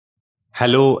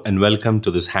Hello and welcome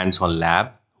to this hands-on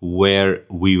lab where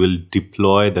we will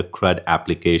deploy the CRUD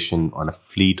application on a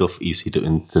fleet of EC2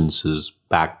 instances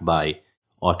backed by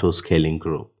Auto Scaling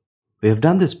Group. We have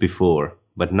done this before,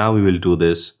 but now we will do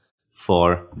this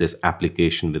for this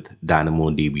application with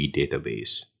DynamoDB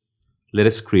database. Let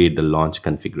us create the launch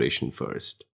configuration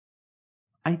first.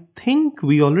 I think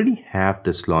we already have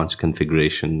this launch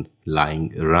configuration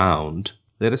lying around.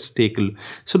 Let us take a look.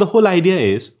 So the whole idea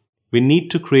is we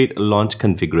need to create a launch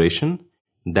configuration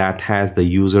that has the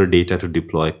user data to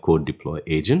deploy CodeDeploy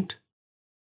agent.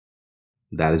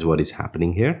 That is what is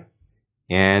happening here.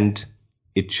 And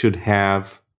it should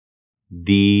have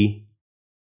the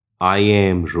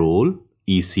IAM role,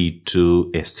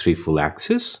 EC2 S3 full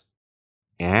access,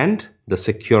 and the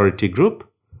security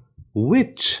group,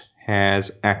 which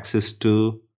has access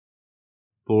to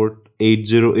port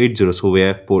 8080. So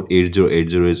where port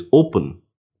 8080 is open,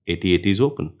 8080 is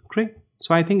open. Great.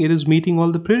 So I think it is meeting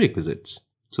all the prerequisites.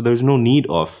 So there's no need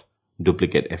of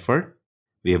duplicate effort.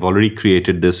 We have already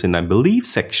created this in, I believe,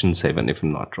 section 7, if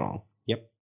I'm not wrong.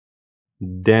 Yep.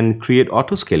 Then create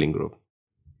Auto Scaling Group.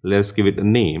 Let's give it a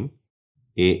name,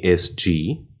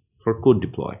 ASG for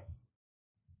CodeDeploy.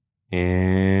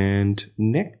 And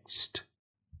next,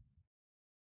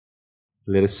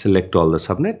 let us select all the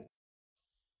subnet.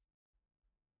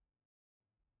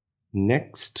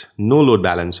 Next, no load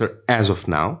balancer as of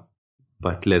now,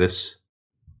 but let us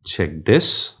check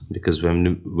this because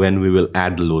when we will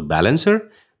add the load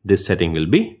balancer, this setting will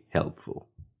be helpful.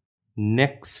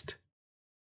 Next,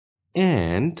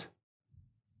 and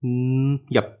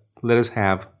let us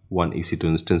have one EC2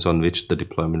 instance on which the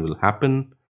deployment will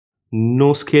happen.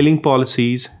 No scaling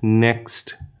policies.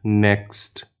 Next,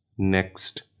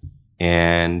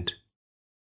 and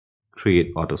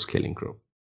create Auto Scaling Group.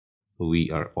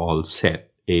 We are all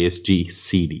set. ASG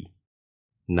CD.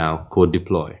 Now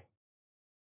CodeDeploy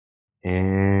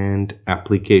and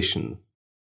application.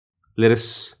 Let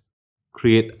us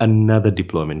create another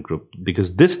deployment group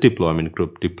because this deployment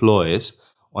group deploys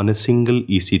on a single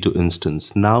EC2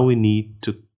 instance. Now we need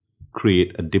to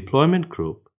create a deployment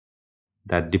group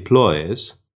that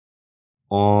deploys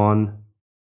on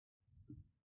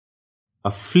a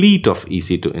fleet of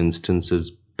EC2 instances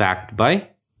backed by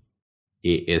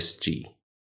ASG.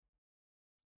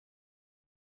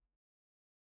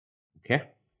 Okay,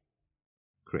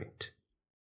 great.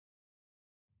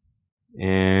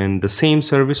 And the same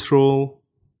service role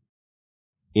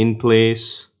in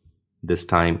place, this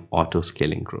time Auto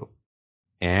Scaling Group.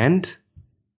 And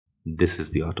this is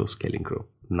the Auto Scaling Group.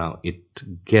 Now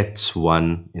it gets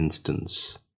one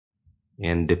instance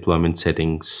and deployment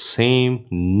settings same,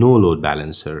 no load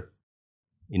balancer.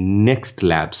 In next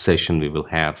lab session, we will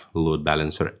have load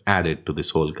balancer added to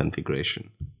this whole configuration.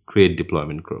 Create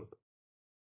deployment group.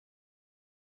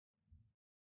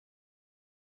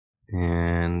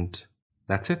 And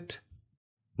that's it.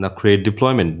 Now create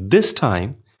deployment. This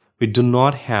time, we do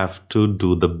not have to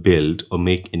do the build or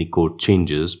make any code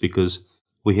changes because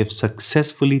we have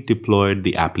successfully deployed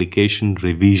the application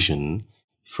revision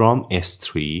from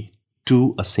S3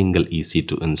 to a single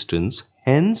EC2 instance.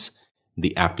 Hence,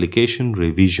 the application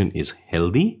revision is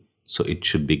healthy, so it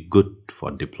should be good for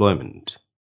deployment.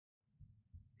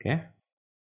 Okay.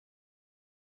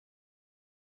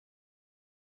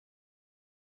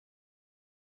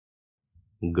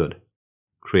 Good.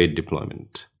 Create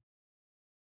deployment.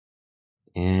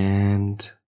 And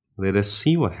let us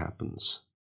see what happens.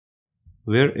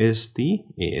 Where is the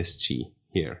ASG?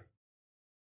 Here.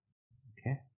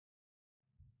 Okay.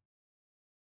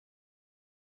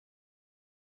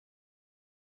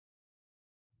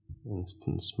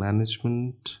 Instance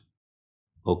management.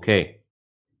 Okay.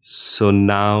 So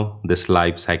now this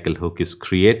lifecycle hook is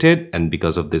created, and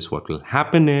because of this, what will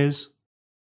happen is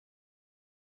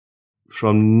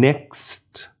from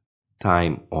next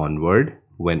time onward,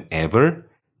 whenever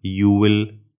you will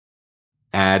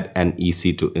add an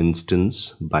EC2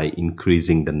 instance by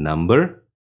increasing the number,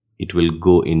 it will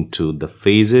go into the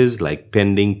phases like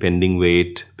pending, pending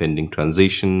wait, pending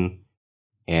transition,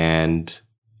 and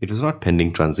it was not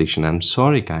pending transition. I'm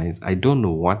sorry, guys. I don't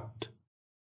know what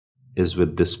is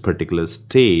with this particular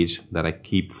stage that I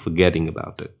keep forgetting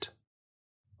about it.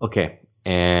 Okay.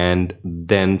 And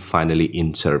then finally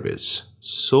in service.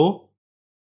 So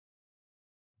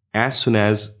as soon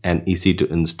as an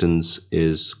EC2 instance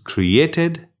is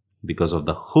created, because of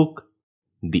the hook,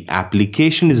 the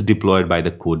application is deployed by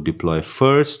the CodeDeploy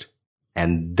first,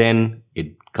 and then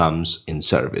it comes in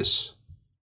service.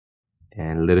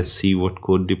 And let us see what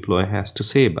CodeDeploy has to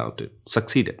say about it.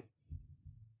 Succeeded.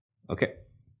 Okay.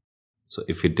 So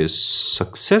if it is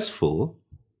successful,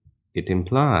 it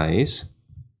implies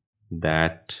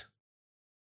that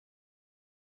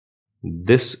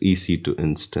this EC2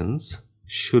 instance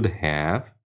should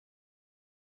have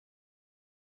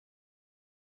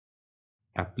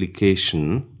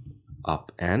application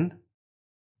up and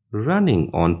running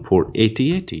on port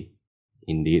 8080.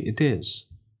 Indeed it is.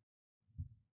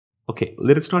 Okay,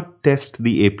 let us not test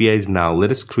the APIs now.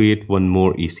 Let us create one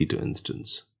more EC2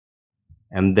 instance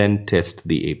and then test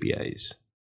the APIs.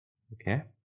 Okay.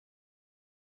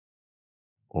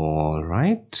 All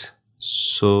right.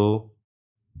 So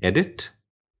edit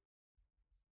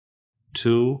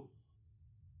 2,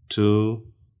 2,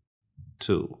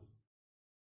 2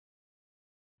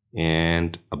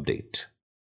 and update.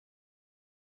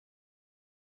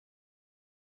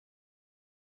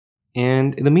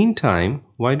 And in the meantime,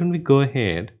 why don't we go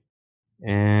ahead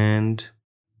and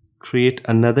create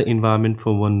another environment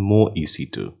for one more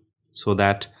EC2, so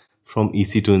that from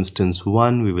EC2 instance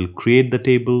 1 we will create the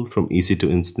table, from EC2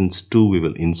 instance 2 we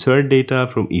will insert data,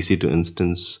 from EC2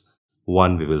 instance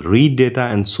 1 we will read data,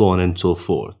 and so on and so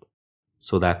forth,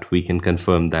 so that we can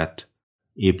confirm that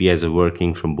APIs are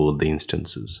working from both the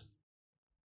instances.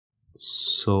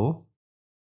 So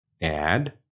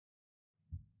add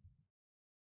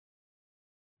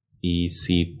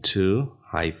EC2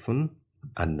 hyphen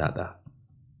another.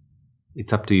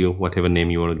 It's up to you, whatever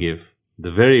name you want to give. The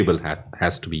variable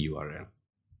has to be URL.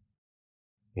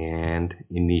 And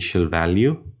initial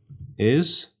value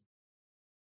is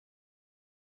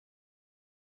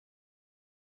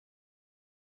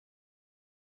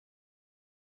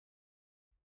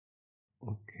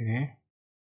okay.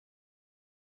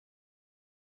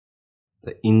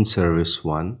 The in-service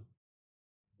one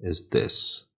is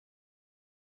this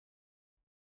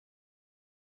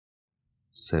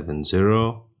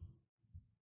 7070.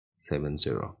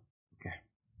 Okay,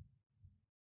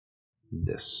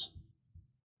 this,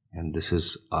 and this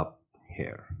is up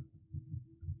here.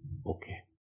 Okay,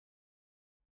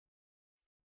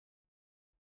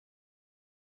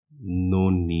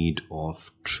 no need of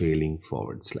trailing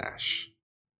forward slash.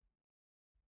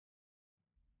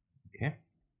 Okay,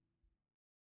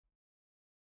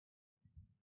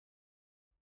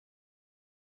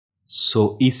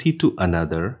 so EC2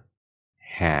 another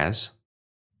has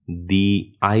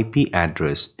the IP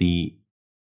address, the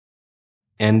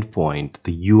endpoint,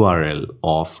 the URL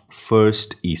of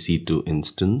first EC2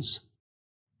 instance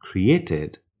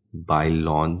created by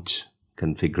launch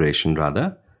configuration,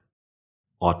 rather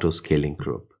Auto Scaling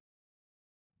Group.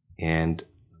 And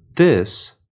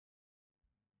this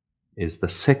is the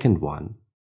second one,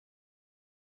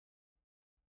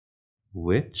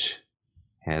 which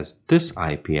has this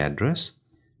IP address,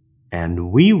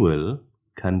 and we will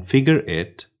configure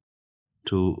it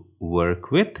to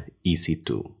work with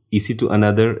EC2. EC2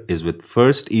 another is with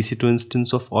first EC2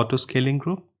 instance of Auto Scaling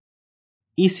Group.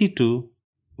 EC2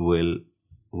 will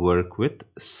work with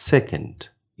second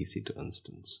EC2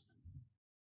 instance.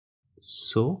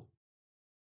 So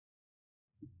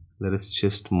let us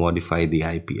just modify the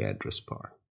IP address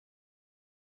part.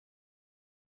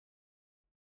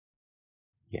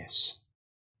 Yes,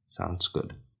 sounds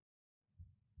good.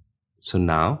 So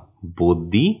now both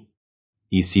the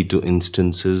EC2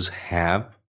 instances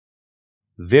have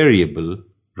variable,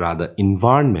 rather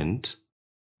environment,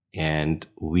 and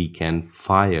we can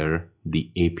fire the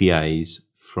APIs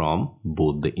from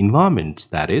both the environments,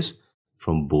 that is,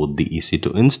 from both the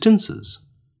EC2 instances.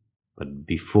 But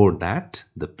before that,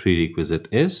 the prerequisite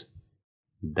is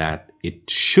that it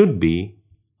should be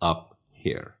up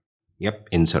here. Yep,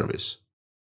 in service.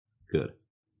 Good.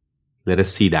 Let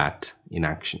us see that in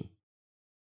action.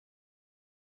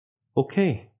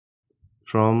 Okay,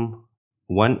 from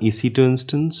one EC2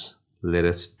 instance, let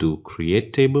us do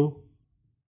create table.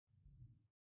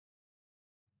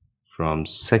 From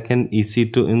second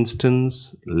EC2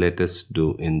 instance, let us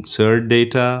do insert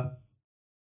data.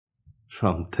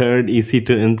 From third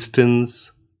EC2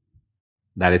 instance,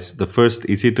 that is the first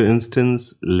EC2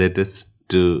 instance, let us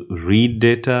do read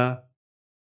data.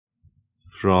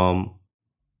 From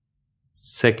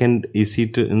second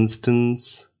EC2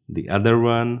 instance, the other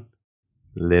one,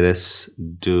 let us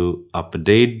do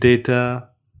update data.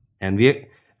 And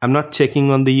I'm not checking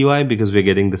on the UI because we're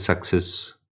getting the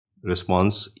success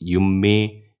response. You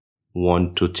may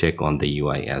want to check on the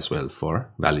UI as well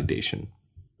for validation.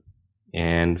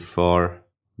 And for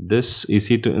this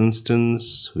EC2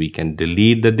 instance, we can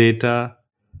delete the data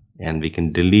and we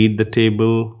can delete the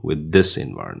table with this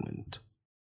environment.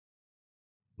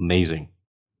 Amazing.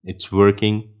 It's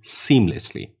working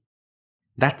seamlessly.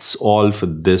 That's all for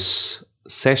this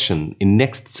session. In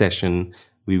next session,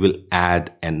 we will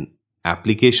add an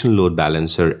application load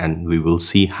balancer, and we will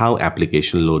see how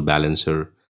application load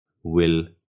balancer will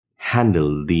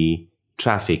handle the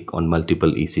traffic on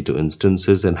multiple EC2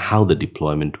 instances and how the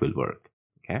deployment will work.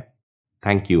 Okay.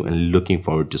 Thank you, and looking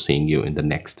forward to seeing you in the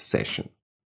next session.